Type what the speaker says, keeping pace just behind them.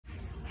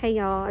Hey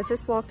y'all, I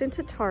just walked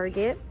into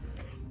Target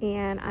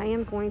and I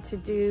am going to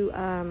do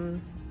a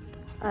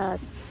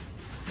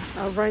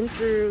run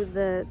through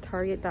the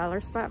Target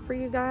dollar spot for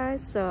you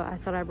guys. So I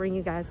thought I'd bring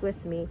you guys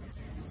with me.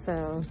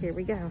 So here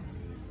we go.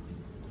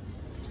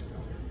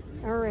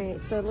 All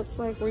right, so it looks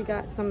like we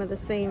got some of the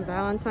same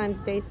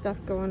Valentine's Day stuff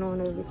going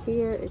on over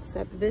here,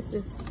 except this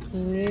is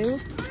new.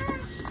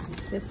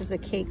 This is a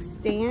cake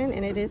stand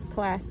and it is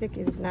plastic,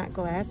 it is not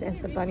glass. It has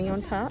the bunny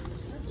on top.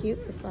 It's cute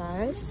for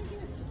 $5.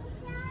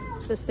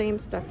 The same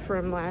stuff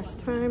from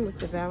last time with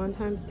the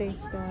Valentine's Day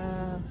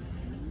stuff.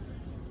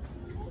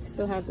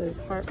 Still have those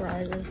heart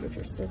risers, which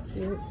are so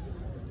cute.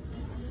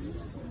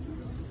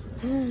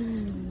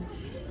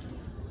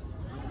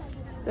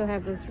 Still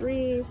have those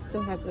wreaths,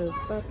 still have those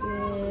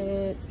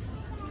buckets.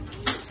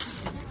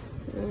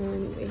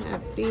 And we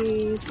have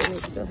these, and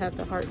we still have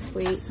the heart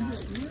plate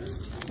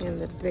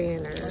and the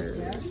banners.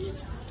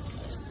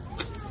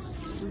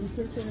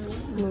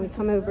 When we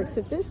come over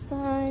to this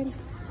side,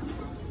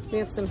 we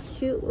have some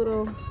cute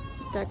little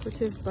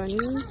decorative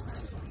bunnies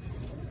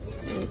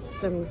and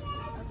some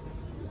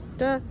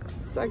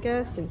ducks, I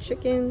guess, and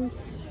chickens,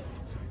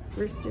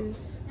 roosters.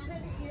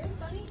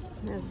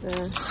 We have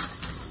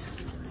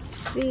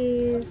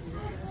these,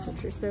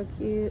 which are so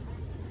cute.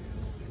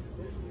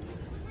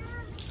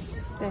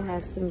 They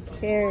have some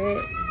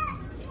carrots.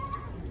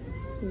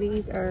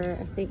 These are,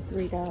 I think,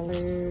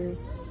 $3.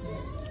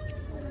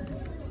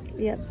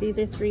 Yep, these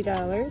are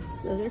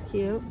 $3. Those are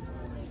cute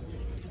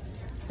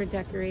for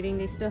decorating.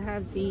 They still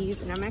have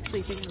these, and I'm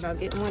actually thinking about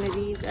getting one of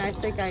these. I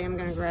think I am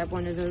gonna grab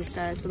one of those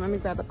guys, so let me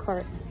grab a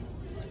cart.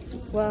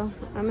 Well,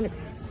 I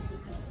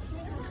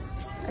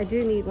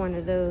do need one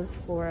of those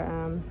for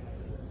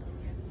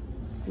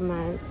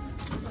my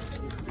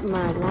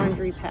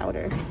laundry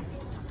powder.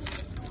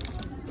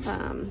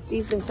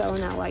 These been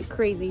selling out like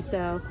crazy,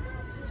 so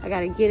I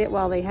gotta get it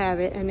while they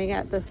have it. And they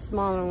got the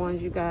smaller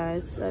ones, you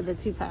guys, the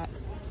 2-pack.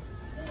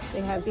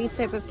 They have these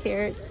type of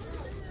carrots.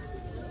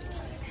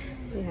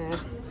 They have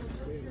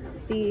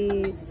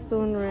these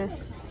spoon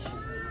rests.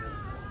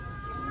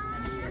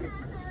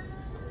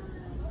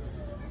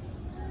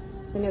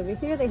 And over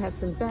here they have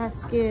some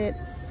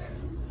baskets.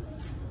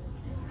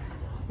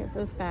 They have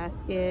those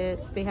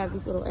baskets. They have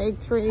these little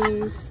egg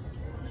trays.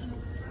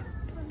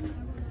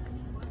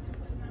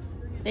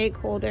 Egg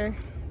holder.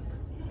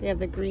 They have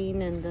the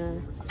green and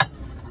the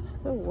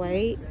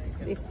white.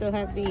 They still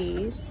have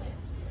these.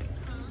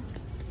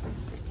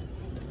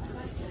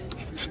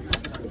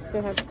 They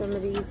still have some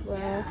of these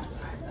left.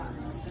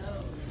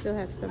 Still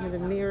have some of the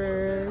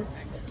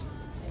mirrors.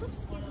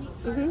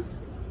 They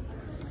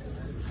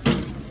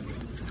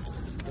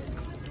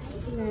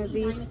have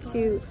these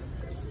cute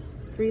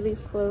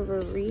 3-leaf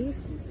clover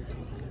wreaths.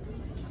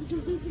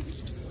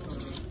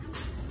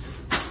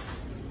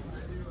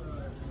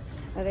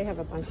 Oh, they have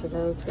a bunch of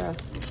those, so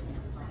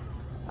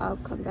I'll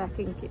come back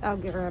and I'll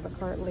grab a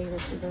cart later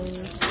for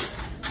those.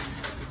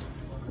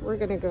 We're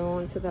gonna go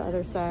on to the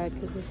other side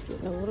because it's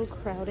getting a little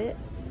crowded.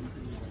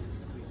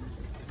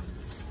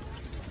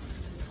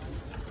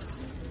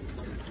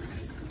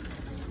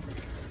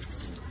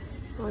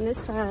 On this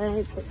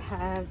side, they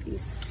have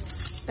these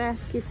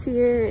baskets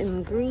here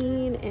in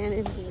green and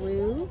in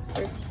blue.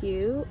 They're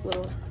cute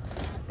little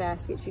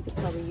baskets you could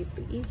probably use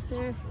for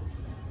Easter.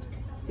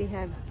 They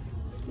have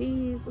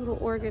these little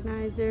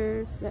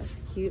organizers. That's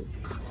cute.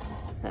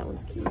 That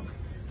one's cute.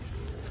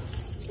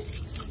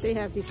 They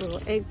have these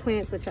little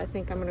eggplants, which I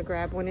think I'm gonna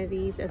grab one of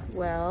these as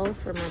well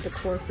for my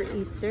decor for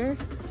Easter.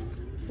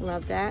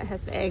 Love that. It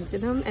has the eggs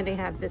in them, and they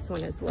have this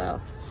one as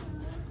well.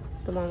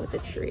 The one with the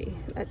tree.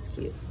 That's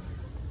cute.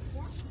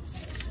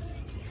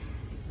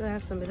 Still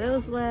have some of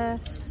those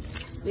left.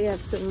 We have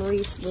some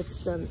wreaths with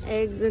some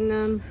eggs in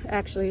them.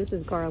 Actually, this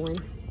is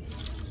garland.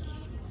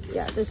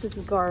 Yeah, this is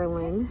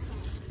garland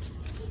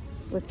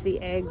with the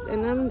eggs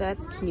in them.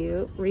 That's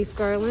cute. Wreath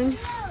garland.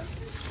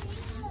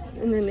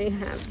 And then they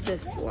have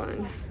this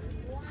one.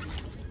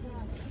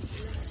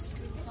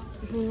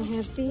 And they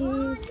have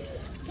these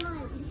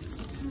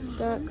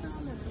ducks.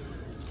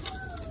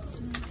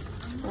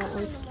 That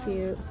one's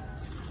cute.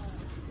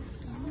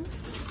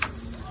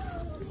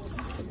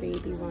 The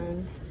baby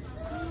one.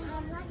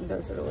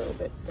 Those are a little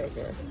bit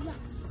bigger.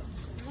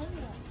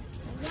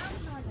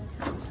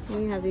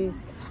 And we have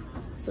these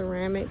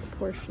ceramic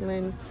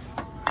porcelain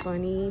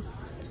bunnies.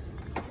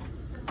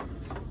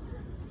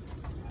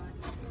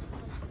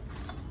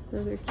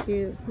 Those are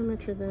cute. How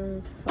much are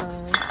those?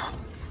 $5.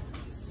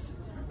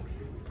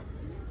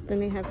 Then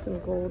they have some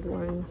gold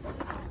ones.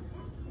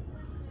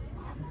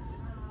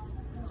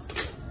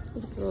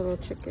 Look at the little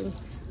chicken,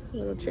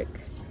 little chick.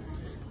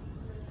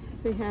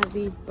 They have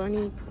these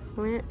bunny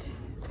plant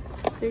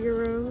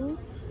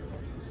figuros.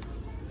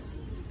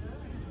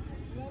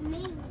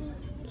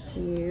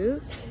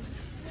 Cute.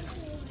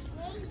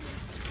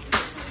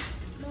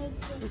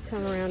 We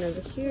come around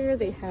over here,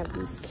 they have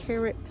these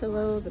carrot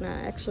pillows, and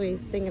I'm actually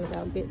thinking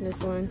about getting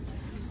this one.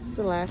 It's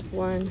the last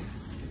one.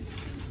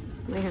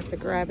 I may have to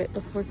grab it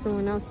before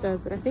someone else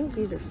does, but I think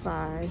these are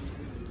 $5.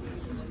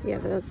 Yeah,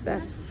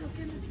 that's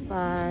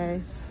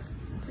 $5.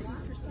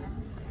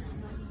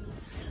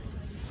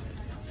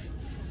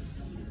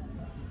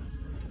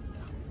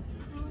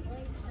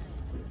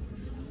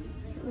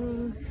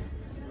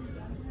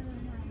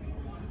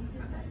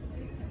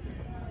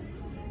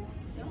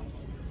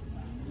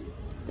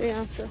 They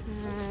also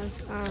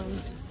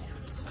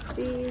have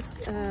these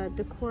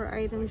decor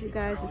items, you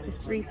guys. It's a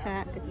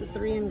 3-pack. It's a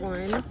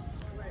 3-in-1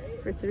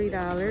 for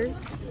 $3.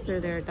 So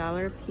they're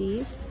 $1 a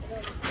piece.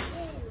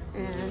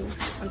 And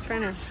I'm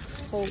trying to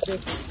hold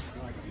this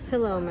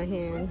pillow in my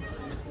hand.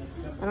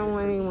 I don't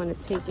want anyone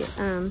to take it.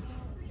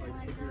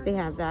 They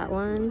have that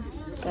one.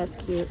 That's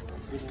cute.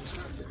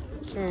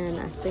 And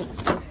I think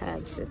they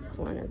have this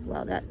one as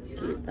well. That's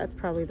cute. That's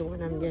probably the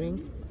one I'm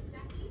getting.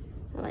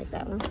 I like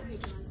that one.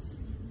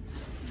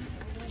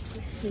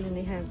 And then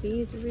they have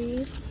these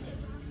wreaths.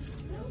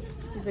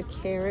 This is a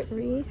carrot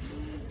wreath.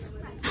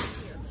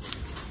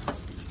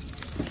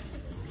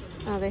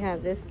 Oh, they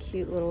have this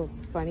cute little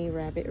bunny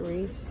rabbit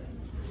wreath.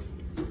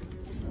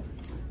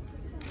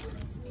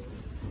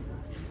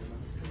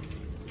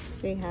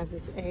 They have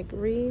this egg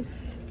wreath.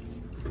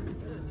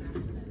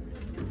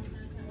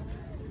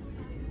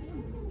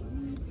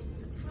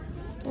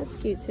 That's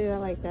cute too, I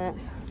like that.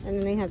 And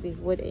then they have these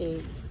wood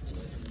eggs.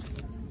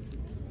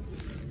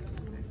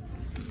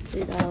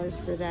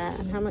 $3 for that.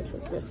 And how much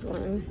was this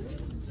one?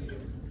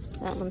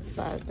 That one's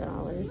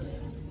 $5.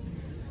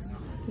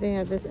 They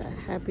have this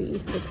Happy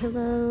Easter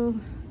pillow.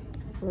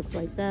 Looks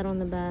like that on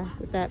the back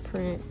with that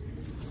print.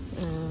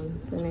 Then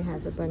they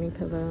have the bunny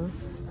pillow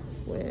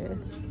with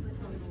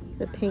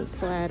the pink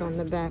plaid on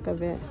the back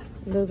of it.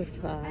 And those are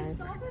 $5.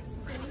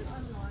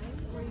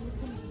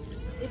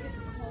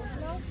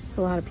 There's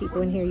a lot of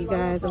people in here, you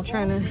guys. I'm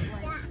trying to...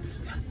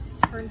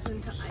 Turns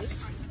into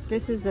ice.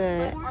 This is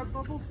a Our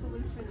bubble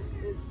solution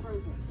is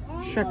frozen.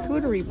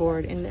 charcuterie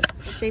board in the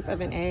shape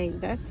of an egg.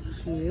 That's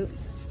cute.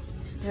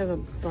 They have a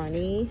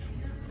bunny.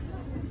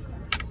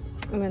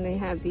 And then they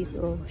have these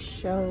little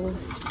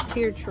shells,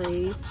 tier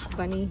trees,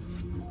 bunny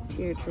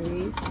tier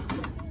trees.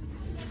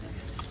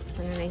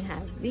 And then they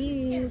have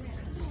these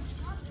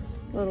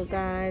little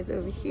guys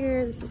over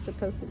here. This is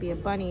supposed to be a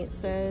bunny, it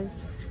says.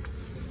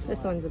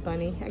 This one's a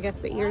bunny. I guess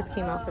the ears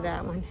came off of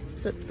that one.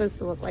 So it's supposed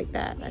to look like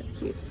that. That's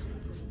cute.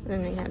 And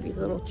then they have these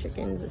little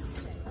chickens.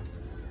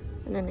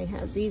 And then they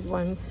have these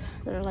ones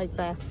that are like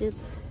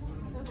baskets.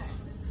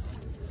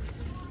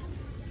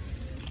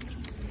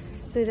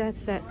 So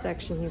that's that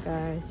section, you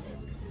guys.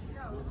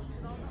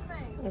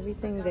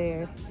 Everything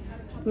there.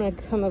 I'm gonna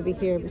come over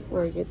here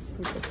before it gets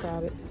super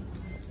crowded.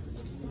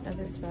 The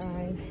other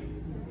side.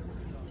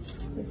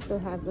 They still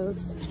have those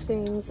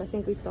things. I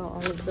think we saw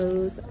all of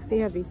those. They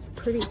have these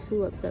pretty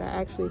tulips that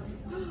I actually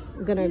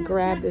am gonna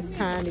grab this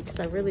time because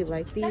I really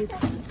like these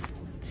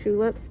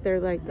tulips. They're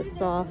like the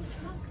soft,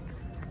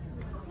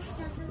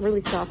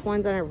 really soft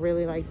ones, and I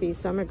really like these.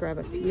 So I'm gonna grab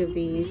a few of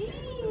these.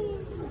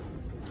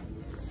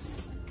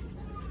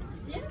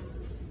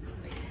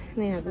 And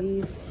they have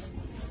these.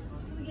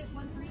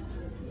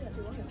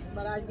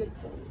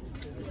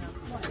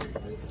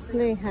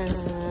 They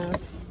have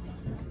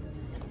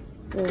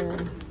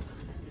the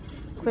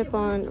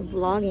clip-on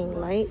vlogging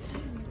light.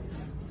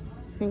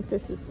 I think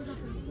this is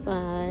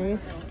 $5.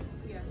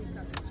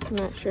 I'm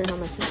not sure how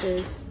much it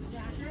is.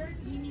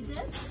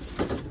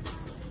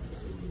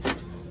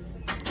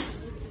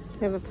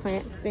 They have a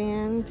plant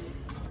stand.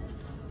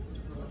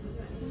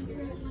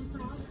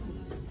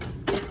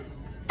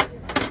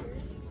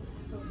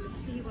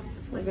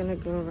 We're gonna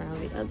go around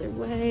the other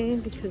way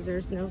because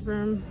there's no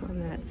room on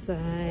that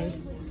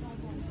side.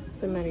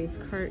 Somebody's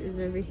cart is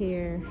over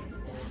here.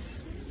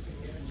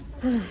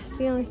 It's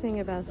the only thing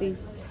about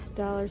these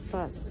dollar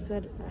spots is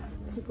that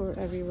people are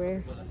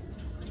everywhere.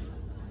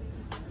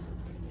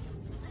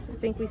 I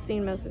think we've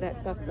seen most of that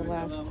stuff the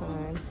last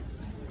time.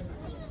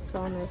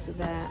 Saw most of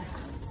that.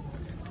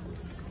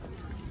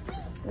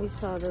 We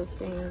saw those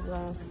things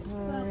last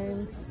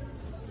time.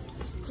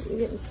 We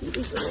didn't see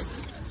these little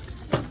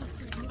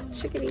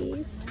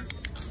chickadees.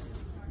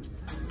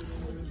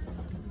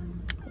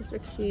 Those are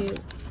cute.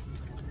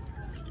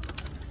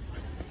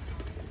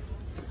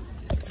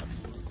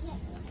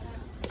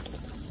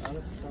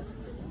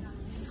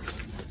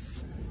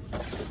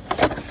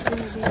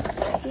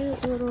 Cute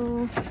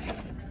little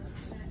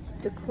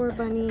decor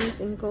bunnies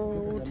in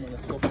gold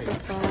for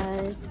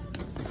 $5.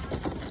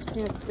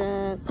 We have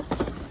ducks.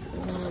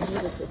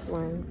 What is this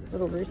one?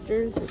 Little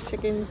roosters or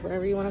chickens,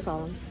 whatever you want to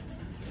call them.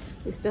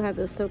 We still have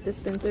those soap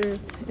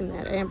dispensers in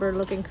that amber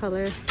looking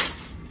color,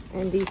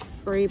 and these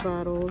spray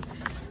bottles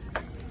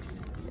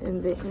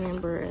in the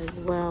amber as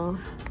well.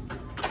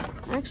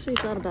 I actually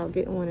thought about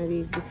getting one of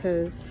these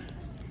because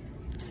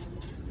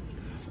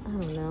I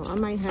don't know, I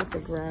might have to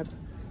grab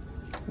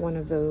one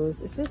of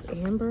those. Is this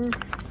amber?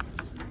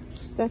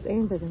 If that's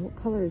amber, then what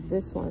color is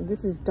this one?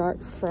 This is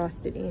dark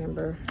frosted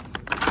amber.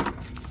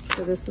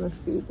 So this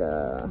must be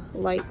the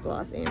light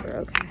gloss amber.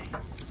 Okay.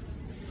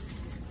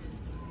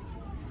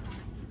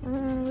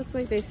 Looks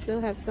like they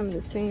still have some of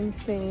the same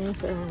things.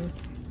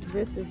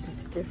 This is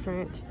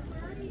different.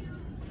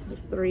 This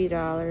is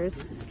 $3.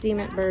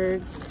 Cement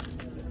birds.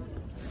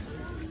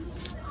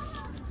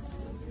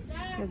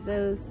 Have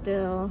those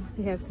still.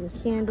 They have some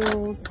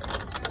candles.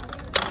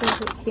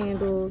 Scented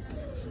candles.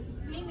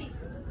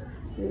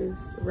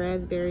 is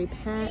Raspberry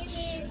Patch,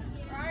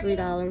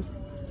 $3.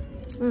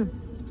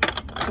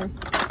 Okay.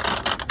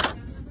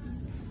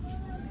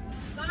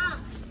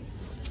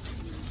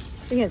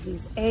 We have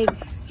these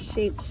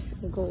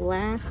egg-shaped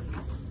glass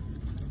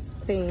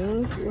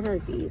things. What are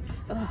these?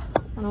 Ugh,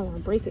 I don't want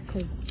to break it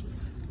because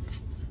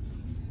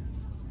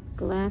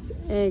glass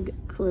egg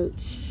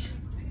cloche.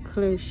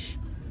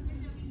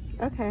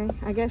 Okay,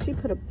 I guess you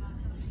put a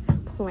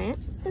plant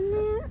in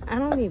there. I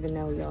don't even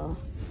know, y'all,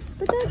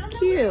 but that's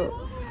cute.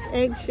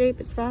 Egg shape.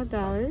 It's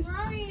 $5.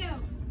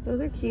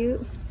 Those are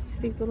cute.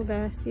 These little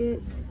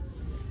baskets.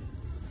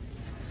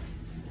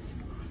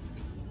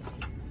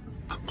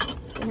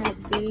 We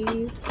have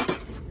these.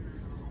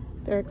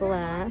 They're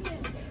glass.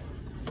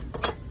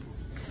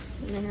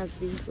 And they have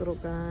these little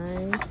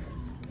guys.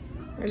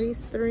 Are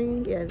these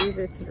 3? Yeah, these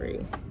are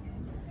 3.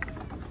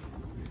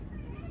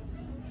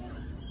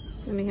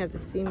 And we have the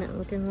cement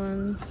looking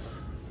ones.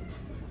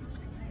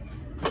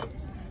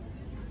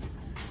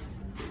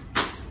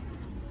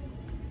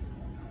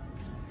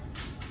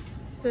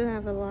 Still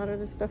have a lot of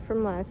the stuff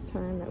from last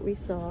time that we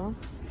saw.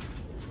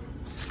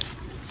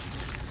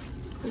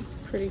 These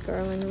pretty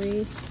garland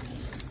wreaths.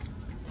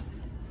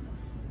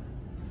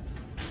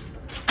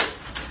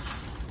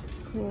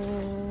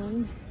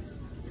 And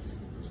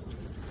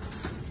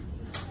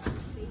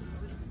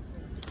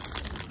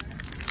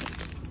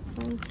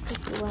the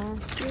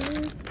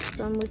glasses,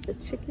 some with the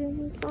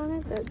chickens on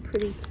it. That's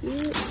pretty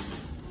cute.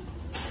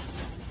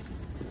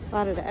 A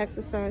lot of the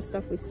exercise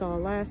stuff we saw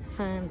last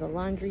time, the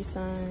laundry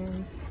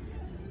signs.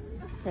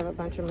 We have a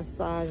bunch of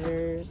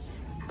massagers.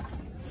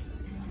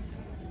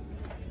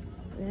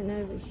 And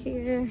over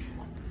here,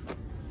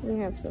 we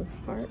have some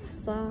heart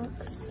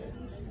socks.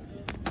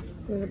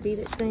 Some of the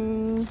beaded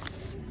things.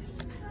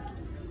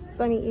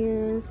 Bunny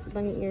ears. The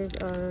bunny ears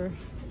are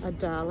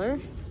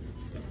 $1.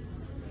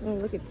 Oh,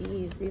 look at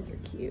these. These are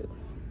cute.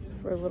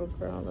 For a little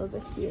girl, those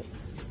are cute.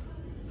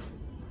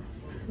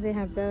 So they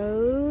have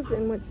those.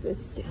 And what's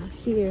this down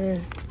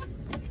here?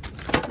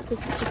 This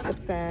is just a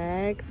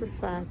bag for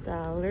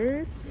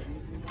 $5.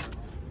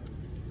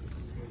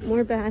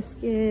 More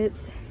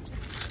baskets.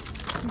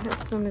 I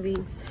have some of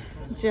these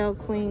gel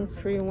cleans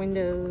for your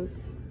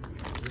windows.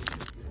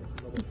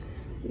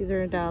 These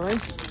are $1.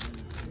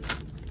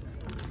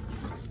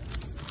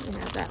 I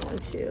have that one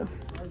too.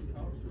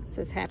 It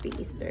says Happy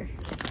Easter.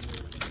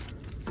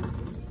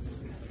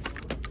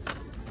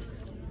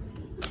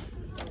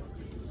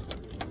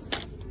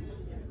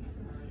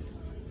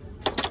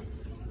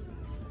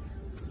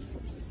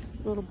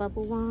 Little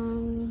bubble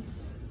ones.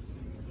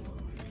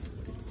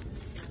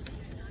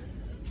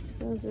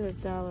 Those are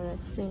 $1, I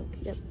think.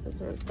 Yep,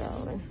 those are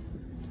 $1.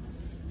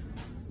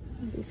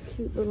 These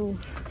cute little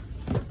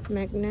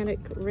magnetic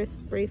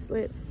wrist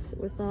bracelets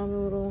with all the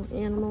little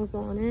animals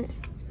on it.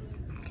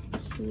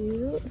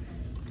 Cute.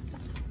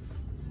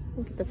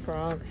 Look at the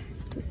frog.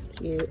 He's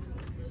cute.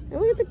 And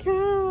look at the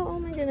cow. Oh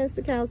my goodness,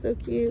 the cow's so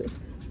cute.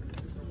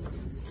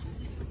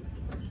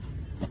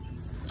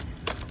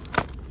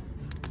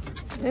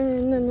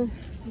 And then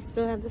they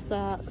still have the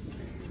socks.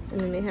 And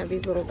then they have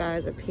these little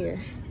guys up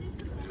here.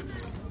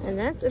 And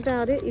that's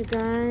about it, you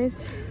guys.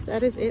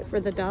 That is it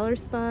for the dollar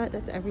spot.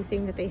 That's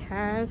everything that they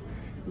have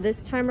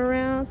this time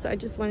around. So I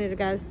just wanted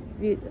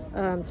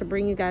to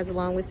bring you guys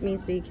along with me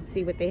so you can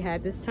see what they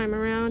had this time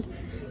around,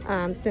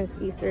 since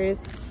Easter is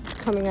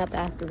coming up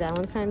after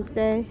Valentine's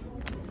Day.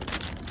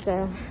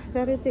 So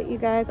that is it, you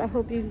guys. I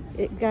hope you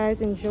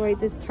guys enjoyed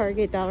this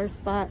Target dollar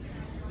spot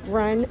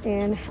run,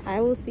 and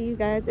I will see you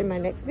guys in my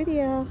next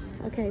video.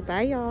 Okay,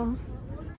 bye y'all.